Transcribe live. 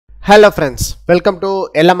Hello friends, welcome to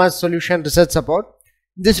LMS Solution Research Support.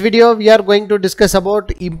 In this video we are going to discuss about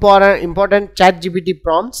important Chatgpt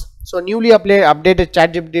prompts. So newly updated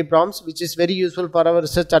Chatgpt prompts, which is very useful for our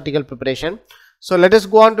research article preparation. So let us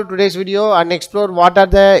go on to today's video and explore what are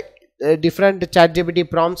the different Chatgpt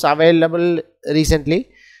prompts available recently.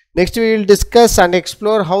 Next we will discuss and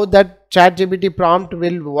explore how that Chatgpt prompt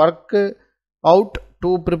will work out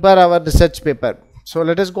to prepare our research paper. So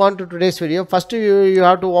let us go on to today's video. First you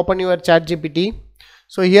have to open your Chatgpt.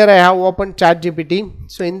 So here I have opened Chatgpt.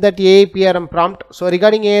 So in that AIPRM prompt, so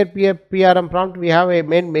regarding AIPRM prompt we have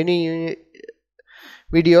made many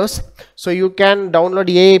videos. So you can download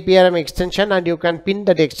AIPRM extension and you can pin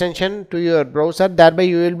that extension to your browser, thereby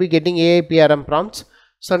you will be getting AIPRM prompts.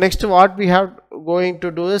 So next what we have going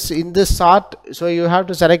to do is in this sort, so you have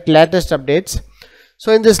to select latest updates.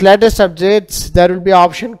 So in this latest updates there will be an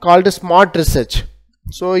option called smart research.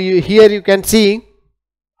 So here you can see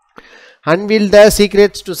unveil the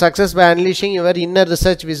secrets to success by unleashing your inner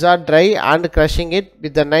research wizard, try and crushing it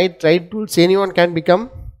with the right tools. Anyone can become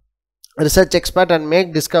a research expert and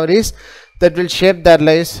make discoveries that will shape their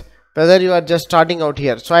lives, whether you are just starting out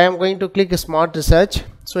here. So I am going to click smart research.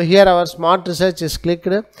 So here our smart research is clicked.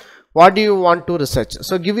 What do you want to research?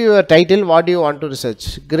 So give you a title. What do you want to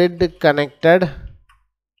research? Grid connected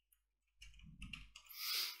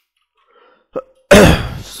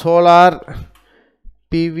solar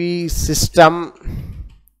PV system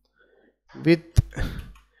with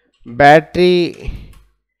battery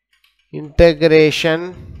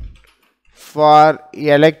integration for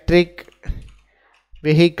electric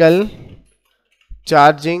vehicle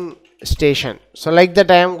charging station. So like that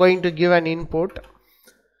I am going to give an input.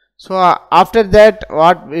 So after that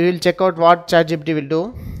what we will check out what Chatgpt will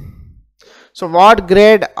do. So what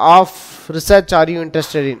grade of research are you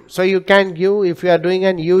interested in? So you can give, if you are doing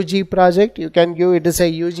an UG project, you can give it is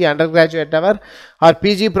a UG undergraduate level, or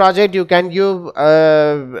PG project you can give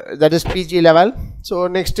that is PG level. So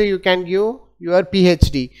next you can give your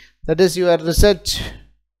PhD, that is your research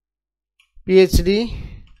PhD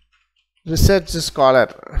research scholar.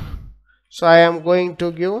 So I am going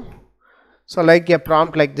to give so like a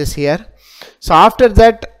prompt like this here. So after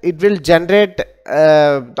that it will generate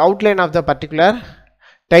the outline of the particular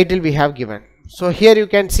title we have given. So here you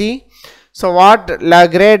can see, so what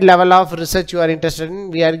grade level of research you are interested in.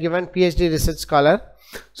 We are given PhD research scholar.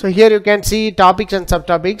 So here you can see topics and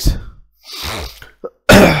subtopics.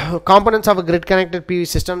 Components of a grid connected PV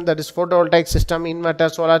system, that is photovoltaic system,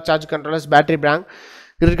 inverter, solar charge controllers, battery bank,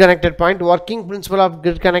 grid connected point, working principle of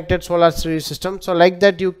grid connected solar PV system. So like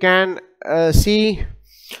that you can see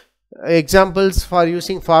examples for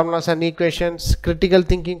using formulas and equations, critical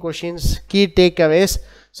thinking questions, key takeaways.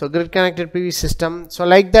 So grid connected PV system. So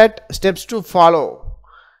like that steps to follow.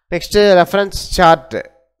 Next reference chart.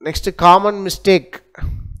 Next common mistake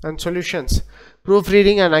and solutions,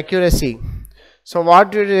 proofreading and accuracy. So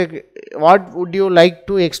what would you like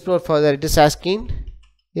to explore further? It is asking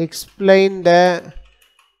explain the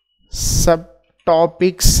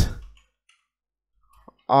subtopics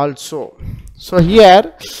also. So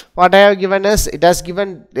here what I have given is, it has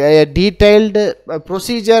given a detailed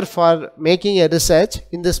procedure for making a research.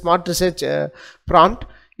 In the smart research prompt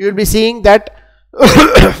you will be seeing that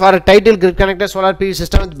for a title grid connected solar PV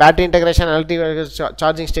system with battery integration electric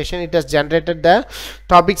charging station, it has generated the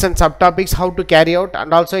topics and subtopics how to carry out,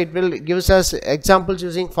 and also it will gives us examples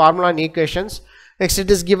using formula and equations. Next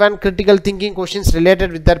it is given critical thinking questions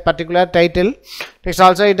related with that particular title. Next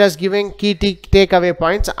also it has given key takeaway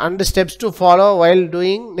points and steps to follow while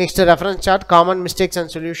doing. Next reference chart, common mistakes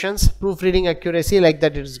and solutions, proofreading accuracy, like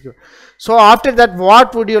that it is given. So after that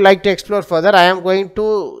what would you like to explore further? I am going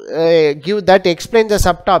to give that explain the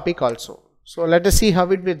subtopic also. So let us see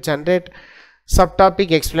how it will generate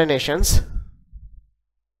subtopic explanations.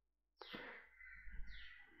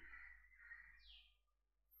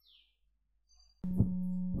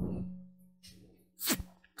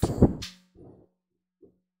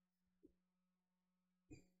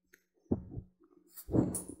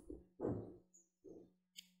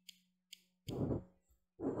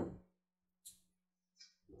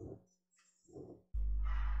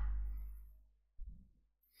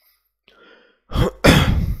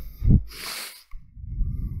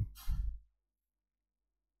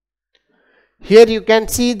 Here you can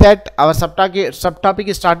see that our subtopic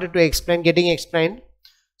is started to getting explained.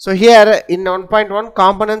 So here in 1.1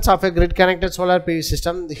 components of a grid connected solar PV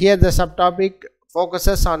system, here the subtopic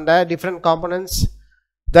focuses on the different components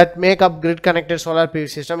that make up grid connected solar PV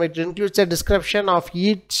system. It includes a description of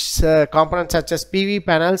each component such as PV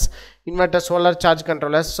panels, inverter, solar charge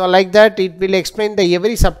controllers. So like that it will explain the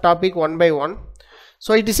every subtopic one by one.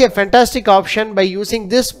 So it is a fantastic option. By using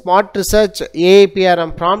this smart research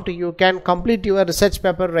AIPRM prompt, you can complete your research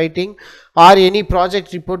paper writing or any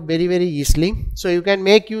project report very easily. So you can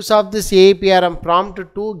make use of this AIPRM prompt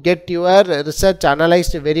to get your research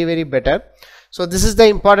analyzed very better. So this is the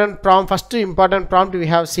important prompt, first important prompt we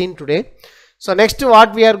have seen today. So next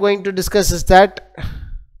what we are going to discuss is that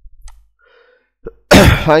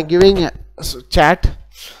I'm giving a chat.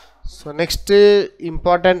 So next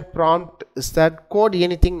important prompt is that code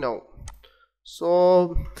anything now.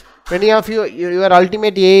 So many of you, your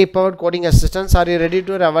ultimate AI powered coding assistants, are you ready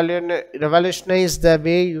to revolutionize the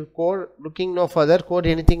way you code? Looking no further, code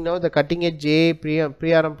anything now, the cutting edge AI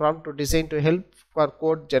pre-RM prompt to design to help for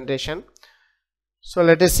code generation. So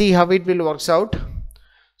let us see how it will works out.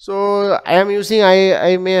 So I am using,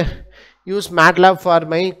 I may use MATLAB for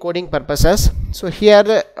my coding purposes. So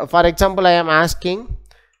here for example I am asking,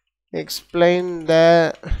 explain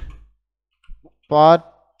the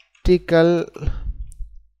particle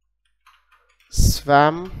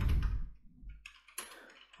swarm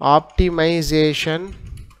optimization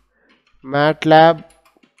MATLAB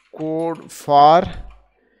code for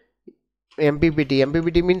MPPT.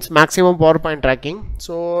 MPPT means maximum power point tracking.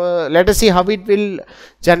 So let us see how it will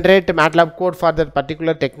generate MATLAB code for that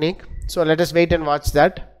particular technique. So let us wait and watch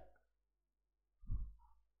that.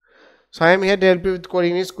 So I am here to help you with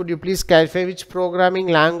coding needs. Could you please clarify which programming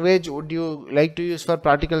language would you like to use for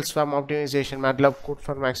particle swarm optimization MATLAB code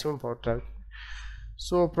for maximum power tracking?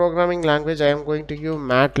 So programming language I am going to give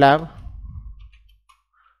MATLAB.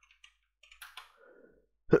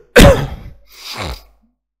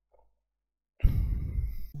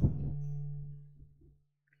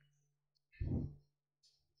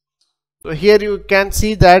 So here you can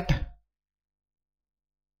see that.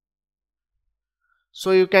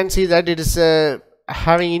 So you can see that it is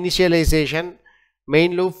having initialization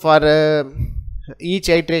main loop for each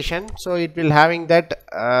iteration. So it will having that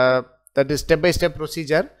that is step by step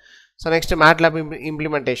procedure. So next MATLAB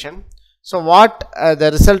implementation. So what the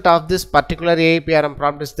result of this particular AIPRM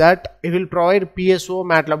prompt is that it will provide PSO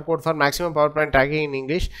MATLAB code for maximum power point tracking in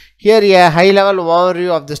English. Here a high level overview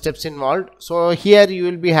of the steps involved. So here you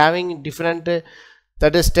will be having different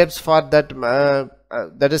that is steps for that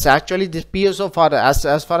that is actually this PSO for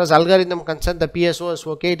as far as algorithm concerned, the PSO is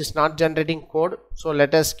okay, it is not generating code. So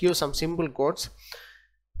let us give some simple codes.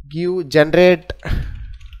 Give generate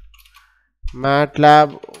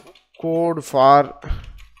MATLAB code for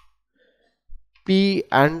P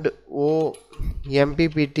and O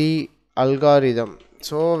MPPT algorithm.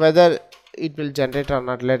 So whether it will generate or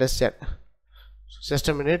not, let us check. So just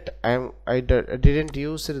a minute, I didn't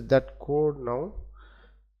use that code now.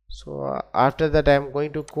 So after that I am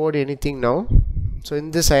going to code anything now. So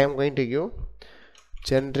in this I am going to give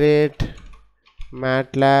generate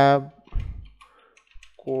MATLAB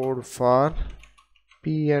code for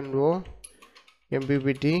P and O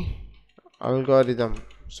MPPT algorithm.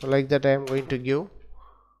 So like that I am going to give.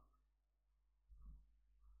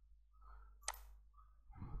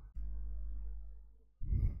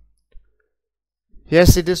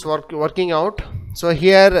 Yes, it is working out. So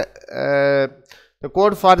here the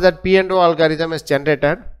code for that P and O algorithm is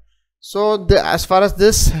generated. So as far as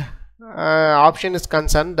this option is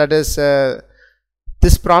concerned, that is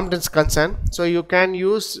this prompt is concerned, so you can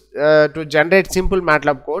use to generate simple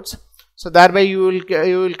MATLAB codes. So thereby you will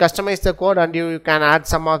customize the code and you can add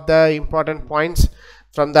some of the important points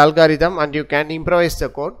from the algorithm and you can improvise the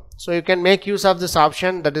code. So you can make use of this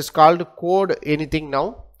option that is called code anything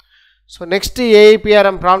now. So next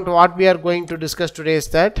AIPRM prompt what we are going to discuss today is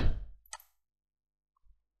that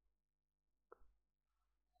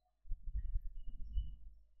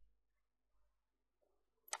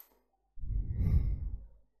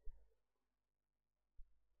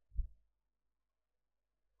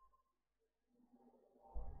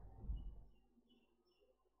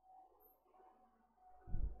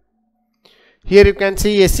here you can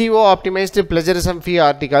see SEO optimized plagiarism free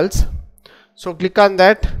articles. So click on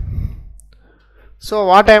that. So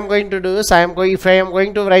what I am going to do is if I am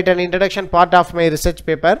going to write an introduction part of my research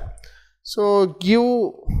paper, so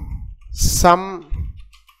give some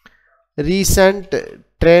recent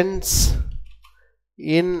trends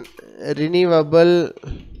in renewable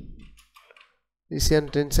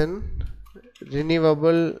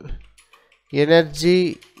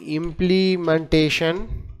energy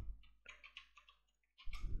implementation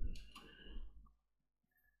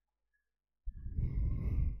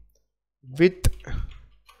with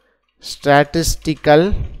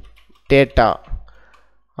statistical data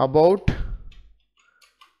about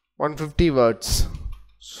 150 words.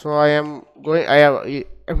 So I'm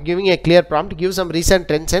giving a clear prompt. Give some recent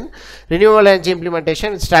trends in renewable energy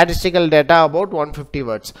implementation with statistical data about 150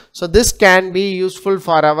 words. So this can be useful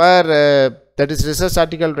for our that is research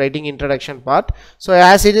article writing introduction part. So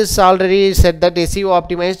as it is already said that SEO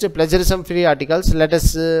optimized plagiarism free articles, let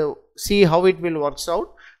us see how it will works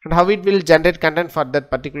out and how it will generate content for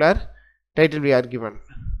that particular title we are given.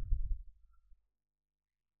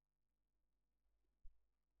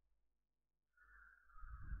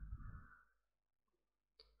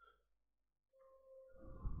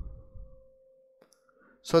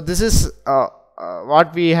 So this is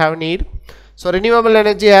what we have need. So renewable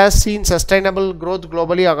energy has seen sustainable growth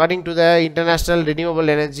globally according to the International Renewable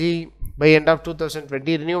Energy. By end of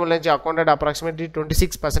 2020, renewable energy accounted approximately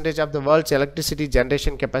 26% of the world's electricity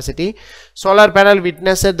generation capacity. Solar panel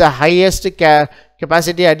witnessed the highest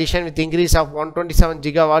capacity addition with increase of 127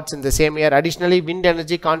 gigawatts in the same year. Additionally, wind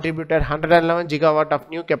energy contributed 111 gigawatt of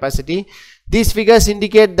new capacity. These figures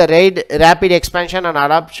indicate the rapid expansion and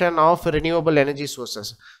adoption of renewable energy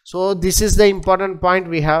sources. So this is the important point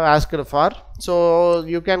we have asked for. So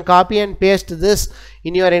you can copy and paste this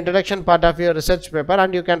in your introduction part of your research paper,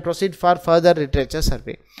 and you can proceed for further literature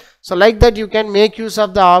survey. So like that, you can make use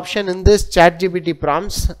of the option in this ChatGPT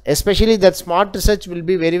prompts, especially that smart research will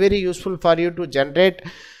be very useful for you to generate.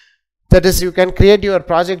 That is, you can create your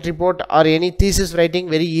project report or any thesis writing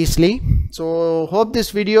very easily. So hope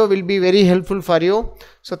this video will be very helpful for you.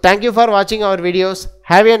 So thank you for watching our videos.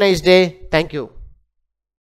 Have a nice day. Thank you.